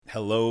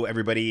Hello,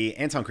 everybody.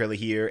 Anton Crowley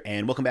here,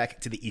 and welcome back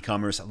to the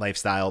E-commerce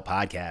Lifestyle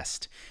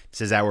Podcast.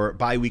 This is our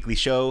bi-weekly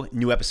show,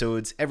 new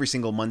episodes every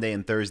single Monday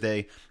and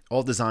Thursday,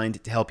 all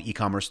designed to help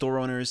e-commerce store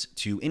owners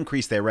to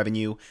increase their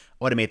revenue,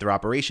 automate their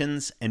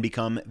operations, and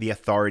become the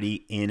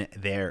authority in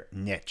their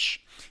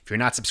niche. If you're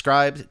not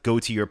subscribed, go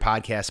to your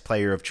podcast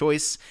player of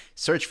choice,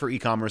 search for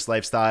E-commerce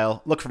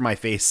Lifestyle, look for my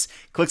face,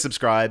 click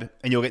subscribe,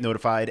 and you'll get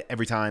notified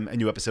every time a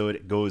new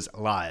episode goes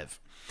live.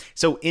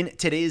 So in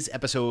today's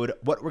episode,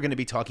 what we're going to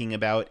be talking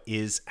about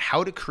is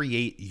how to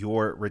create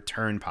your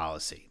return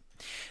policy.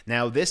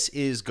 Now, this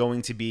is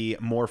going to be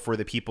more for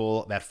the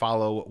people that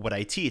follow what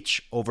I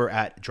teach over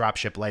at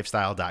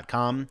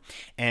dropshiplifestyle.com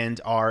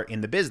and are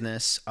in the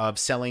business of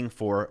selling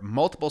for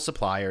multiple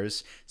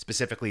suppliers,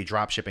 specifically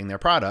dropshipping their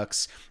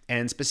products,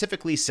 and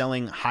specifically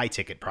selling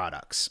high-ticket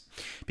products.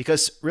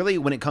 Because really,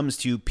 when it comes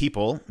to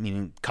people,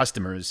 meaning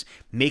customers,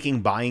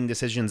 making buying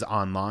decisions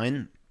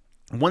online,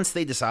 once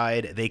they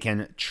decide they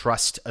can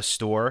trust a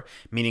store,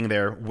 meaning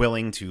they're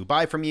willing to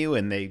buy from you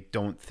and they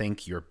don't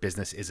think your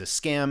business is a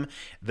scam,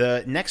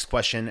 the next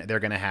question they're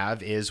going to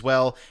have is,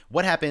 well,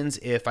 what happens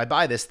if I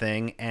buy this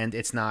thing and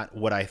it's not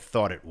what I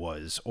thought it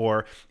was,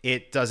 or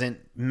it doesn't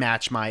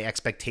match my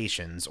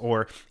expectations,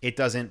 or it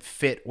doesn't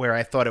fit where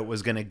I thought it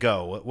was going to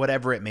go,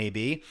 whatever it may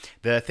be.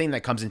 The thing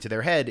that comes into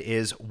their head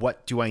is,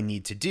 what do I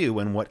need to do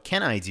and what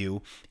can I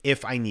do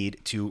if I need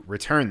to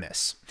return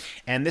this?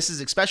 And this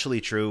is especially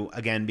true,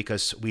 again,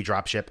 because we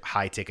dropship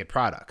high ticket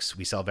products.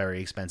 We sell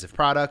very expensive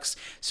products,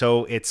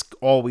 so it's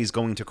always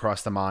going to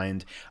cross the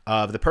mind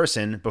of the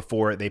person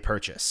before they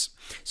purchase.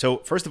 So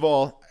first of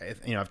all,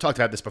 I've talked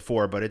about this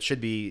before, but it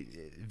should be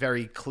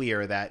very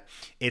clear that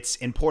it's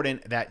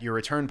important that your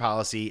return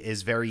policy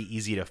is very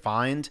easy to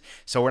find.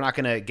 So we're not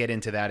going to get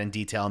into that in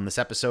detail in this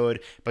episode,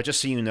 but just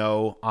so you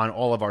know, on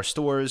all of our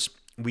stores,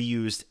 we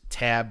used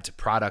tabbed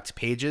product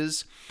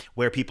pages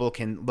where people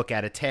can look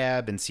at a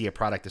tab and see a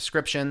product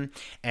description,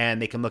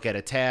 and they can look at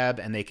a tab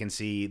and they can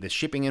see the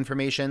shipping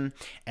information,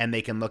 and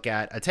they can look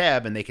at a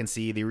tab and they can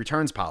see the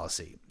returns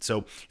policy.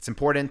 So it's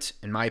important,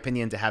 in my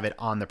opinion, to have it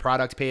on the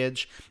product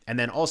page. And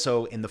then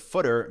also in the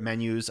footer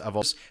menus of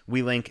all,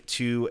 we link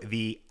to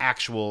the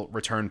actual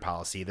return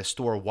policy, the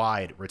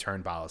store-wide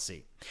return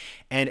policy.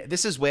 And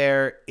this is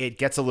where it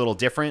gets a little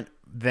different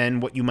than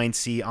what you might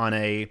see on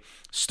a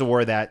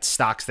store that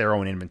stocks their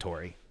own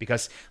inventory.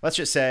 Because let's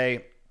just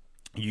say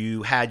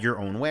you had your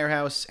own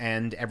warehouse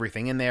and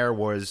everything in there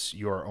was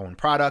your own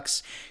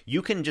products.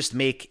 You can just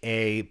make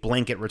a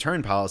blanket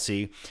return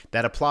policy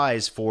that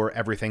applies for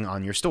everything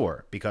on your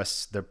store,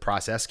 because the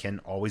process can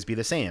always be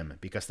the same,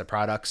 because the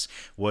products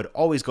would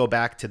always go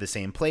back to the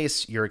same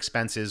place. Your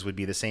expenses would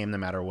be the same no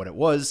matter what it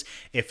was.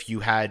 If you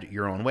had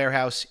your own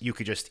warehouse, you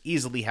could just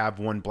easily have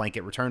one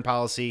blanket return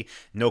policy,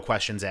 no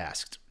questions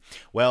asked.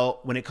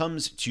 Well, when it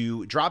comes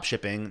to drop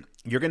shipping,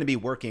 you're going to be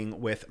working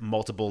with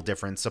multiple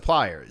different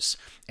suppliers,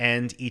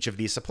 and each of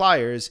these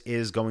suppliers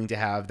is going to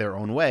have their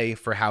own way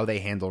for how they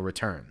handle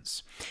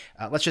returns.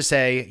 Let's just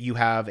say you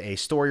have a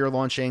store you're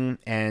launching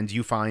and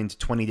you find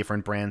 20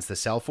 different brands to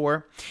sell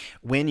for.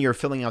 When you're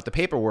filling out the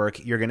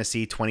paperwork, you're going to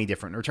see 20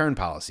 different return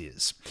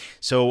policies.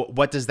 So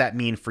what does that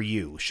mean for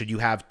you? Should you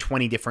have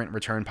 20 different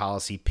return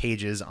policy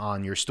pages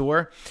on your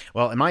store?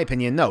 Well, in my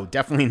opinion, no,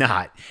 definitely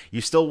not.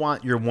 You still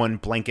want your one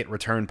blanket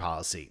return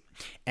policy.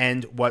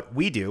 And what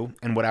we do,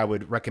 and what I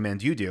would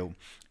recommend you do,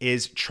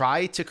 is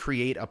try to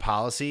create a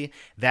policy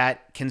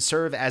that can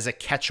serve as a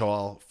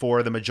catch-all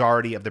for the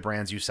majority of the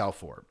brands you sell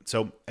for.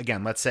 So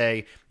again, let's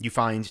say you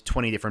find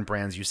 20 different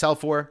brands you sell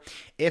for.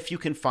 If you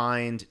can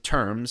find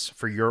terms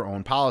for your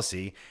own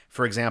policy,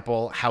 for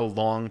example, how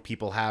long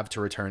people have to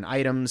return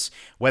items,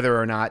 whether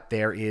or not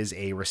there is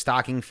a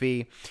restocking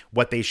fee,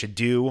 what they should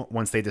do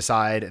once they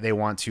decide they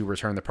want to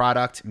return the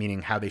product,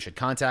 meaning how they should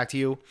contact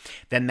you,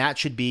 then that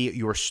should be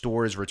your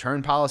store's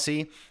return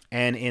policy.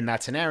 And in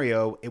that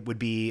scenario, it would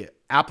be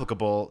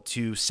applicable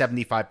to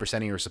 75%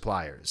 of your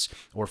suppliers,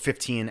 or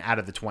 15 out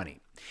of the 20.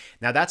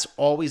 Now, that's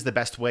always the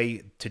best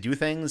way to do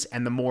things,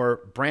 and the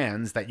more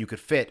brands that you could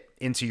fit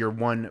into your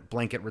one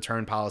blanket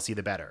return policy,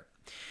 the better.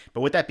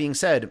 But with that being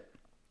said,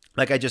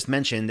 like I just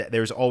mentioned,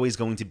 there's always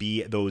going to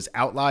be those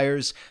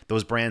outliers,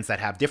 those brands that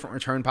have different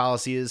return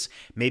policies.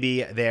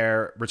 Maybe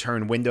their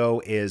return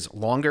window is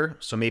longer.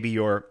 So maybe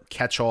your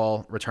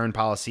catch-all return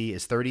policy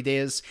is 30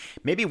 days.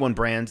 Maybe one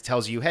brand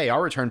tells you, hey,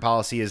 our return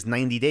policy is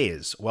 90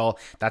 days. Well,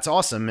 that's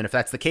awesome. And if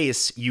that's the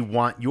case, you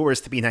want yours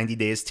to be 90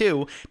 days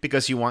too,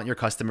 because you want your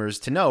customers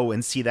to know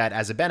and see that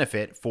as a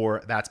benefit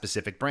for that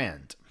specific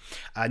brand.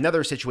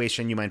 Another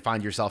situation you might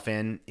find yourself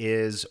in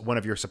is one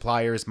of your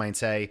suppliers might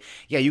say,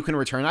 yeah, you can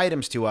return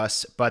items to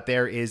us, but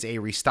there is a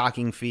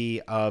restocking fee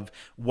of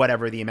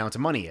whatever the amount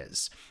of money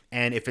is.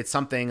 And if it's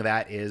something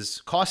that is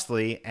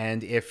costly,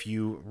 and if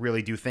you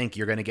really do think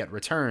you're going to get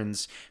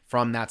returns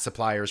from that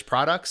supplier's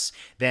products,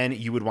 then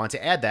you would want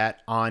to add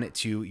that on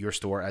to your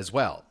store as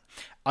well.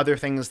 Other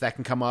things that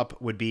can come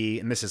up would be,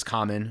 and this is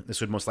common,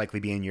 this would most likely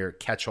be in your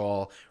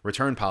catch-all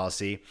return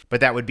policy, but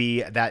that would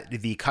be that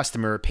the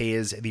customer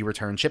pays the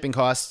return shipping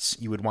costs.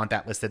 You would want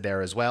that listed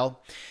there as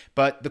well.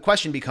 But the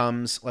question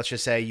becomes, let's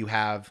just say you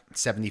have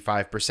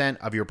 75%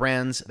 of your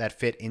brands that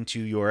fit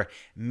into your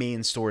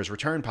main store's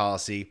return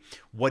policy.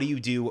 What do you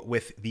do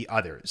with the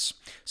others?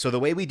 So the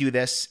way we do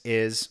this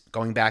is,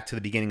 going back to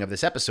the beginning of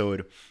this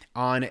episode,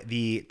 on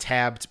the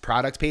tabbed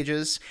product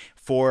pages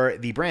for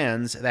the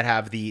brands that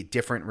have the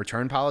different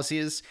return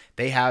policies,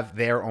 they have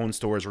their own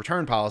store's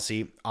return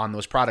policy on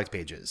those product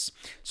pages.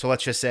 So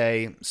let's just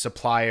say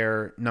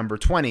supplier number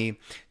 20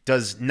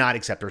 does not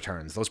accept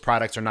returns. Those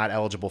products are not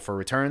eligible for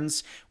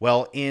returns.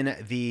 Well, in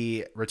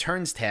the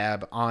returns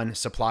tab on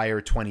supplier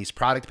 20's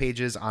product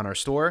pages on our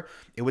store,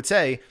 it would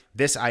say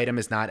this item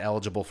is not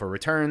eligible for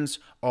returns.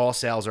 All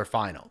sales are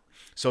final.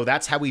 So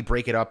that's how we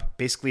break it up,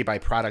 basically by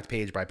product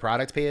page, by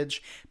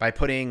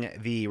putting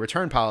the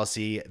return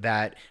policy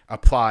that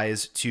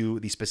applies to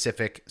the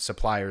specific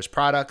supplier's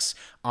products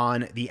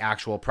on the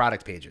actual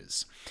product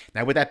pages.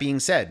 Now, with that being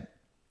said,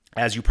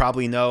 as you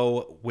probably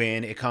know,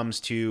 when it comes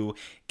to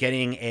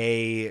getting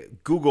a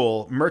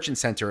Google Merchant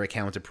Center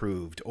account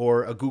approved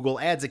or a Google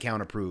Ads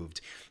account approved,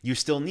 you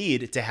still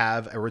need to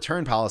have a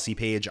return policy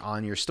page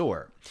on your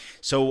store.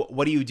 So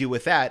what do you do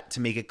with that to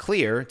make it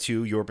clear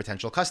to your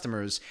potential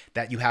customers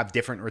that you have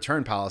different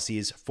return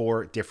policies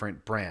for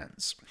different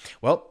brands?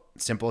 Well,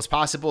 simple as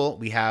possible.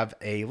 We have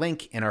a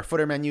link in our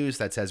footer menus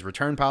that says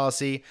return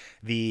policy.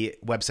 The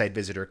website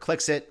visitor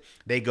clicks it.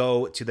 They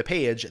go to the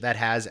page that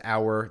has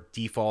our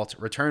default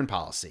return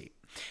policy.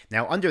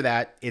 Now, under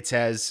that, it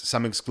says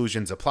some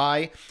exclusions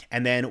apply,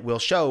 and then we'll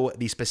show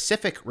the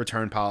specific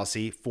return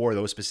policy for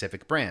those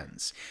specific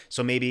brands.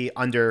 So maybe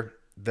under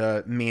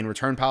the main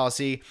return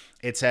policy,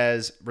 it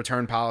says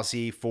return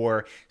policy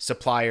for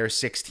supplier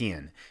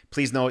 16.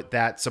 Please note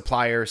that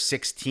supplier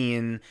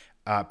 16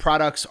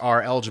 products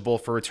are eligible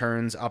for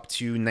returns up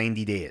to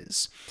 90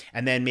 days.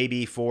 And then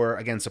maybe for,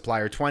 again,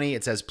 supplier 20,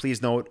 it says,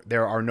 please note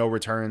there are no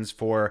returns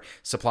for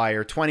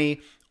supplier 20.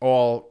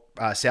 All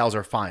sales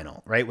are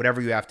final, right?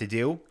 Whatever you have to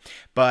do.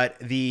 But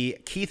the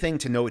key thing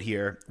to note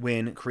here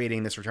when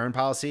creating this return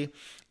policy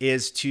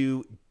is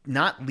to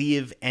not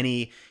leave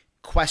any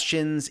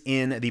questions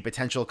in the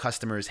potential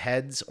customers'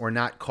 heads or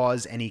not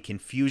cause any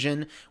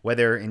confusion,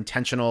 whether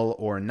intentional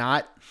or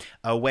not.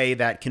 A way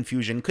that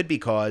confusion could be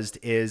caused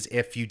is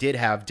if you did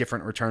have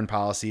different return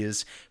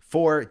policies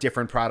for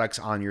different products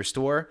on your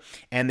store,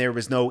 and there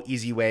was no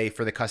easy way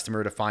for the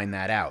customer to find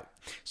that out.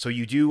 So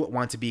you do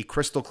want to be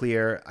crystal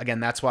clear.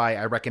 Again, that's why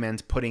I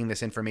recommend putting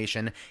this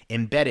information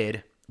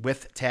embedded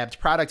with tabbed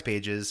product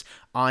pages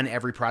on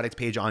every product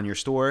page on your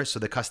store so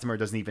the customer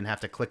doesn't even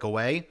have to click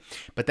away,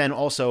 but then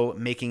also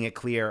making it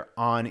clear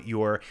on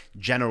your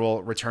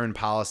general return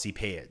policy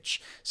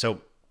page.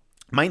 So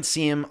might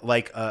seem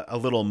like a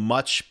little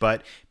much,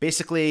 but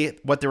basically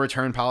what the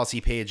return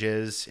policy page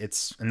is,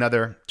 it's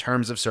another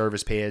terms of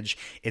service page.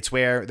 It's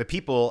where the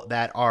people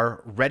that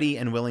are ready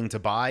and willing to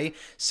buy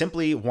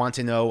simply want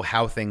to know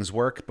how things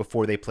work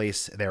before they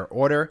place their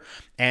order.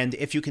 And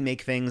if you can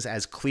make things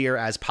as clear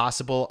as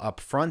possible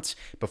up front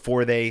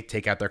before they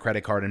take out their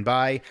credit card and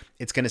buy,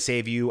 it's going to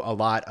save you a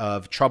lot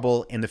of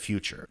trouble in the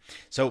future.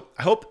 So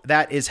I hope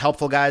that is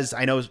helpful, guys.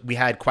 I know we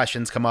had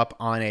questions come up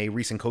on a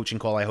recent coaching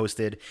call I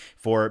hosted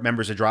for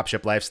members of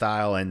Dropship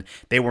Lifestyle, and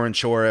they weren't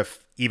sure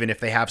if, even if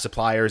they have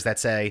suppliers that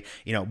say,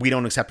 we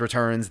don't accept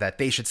returns, that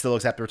they should still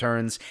accept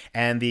returns.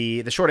 And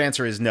the short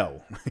answer is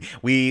no.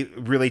 We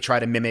really try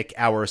to mimic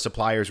our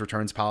suppliers'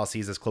 returns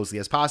policies as closely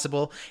as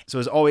possible. So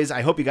as always,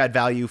 I hope you got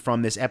value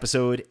from this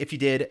episode. If you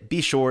did,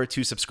 be sure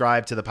to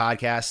subscribe to the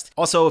podcast.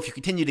 Also, if you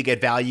continue to get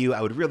value,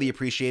 I would really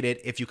appreciate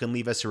it if you can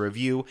leave us a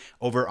review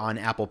over on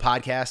Apple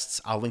Podcasts.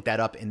 I'll link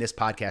that up in this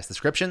podcast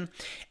description.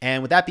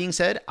 And with that being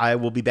said, I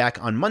will be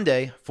back on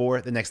Monday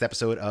for the next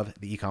episode of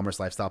the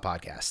E-Commerce Lifestyle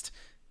Podcast.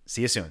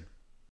 See you soon.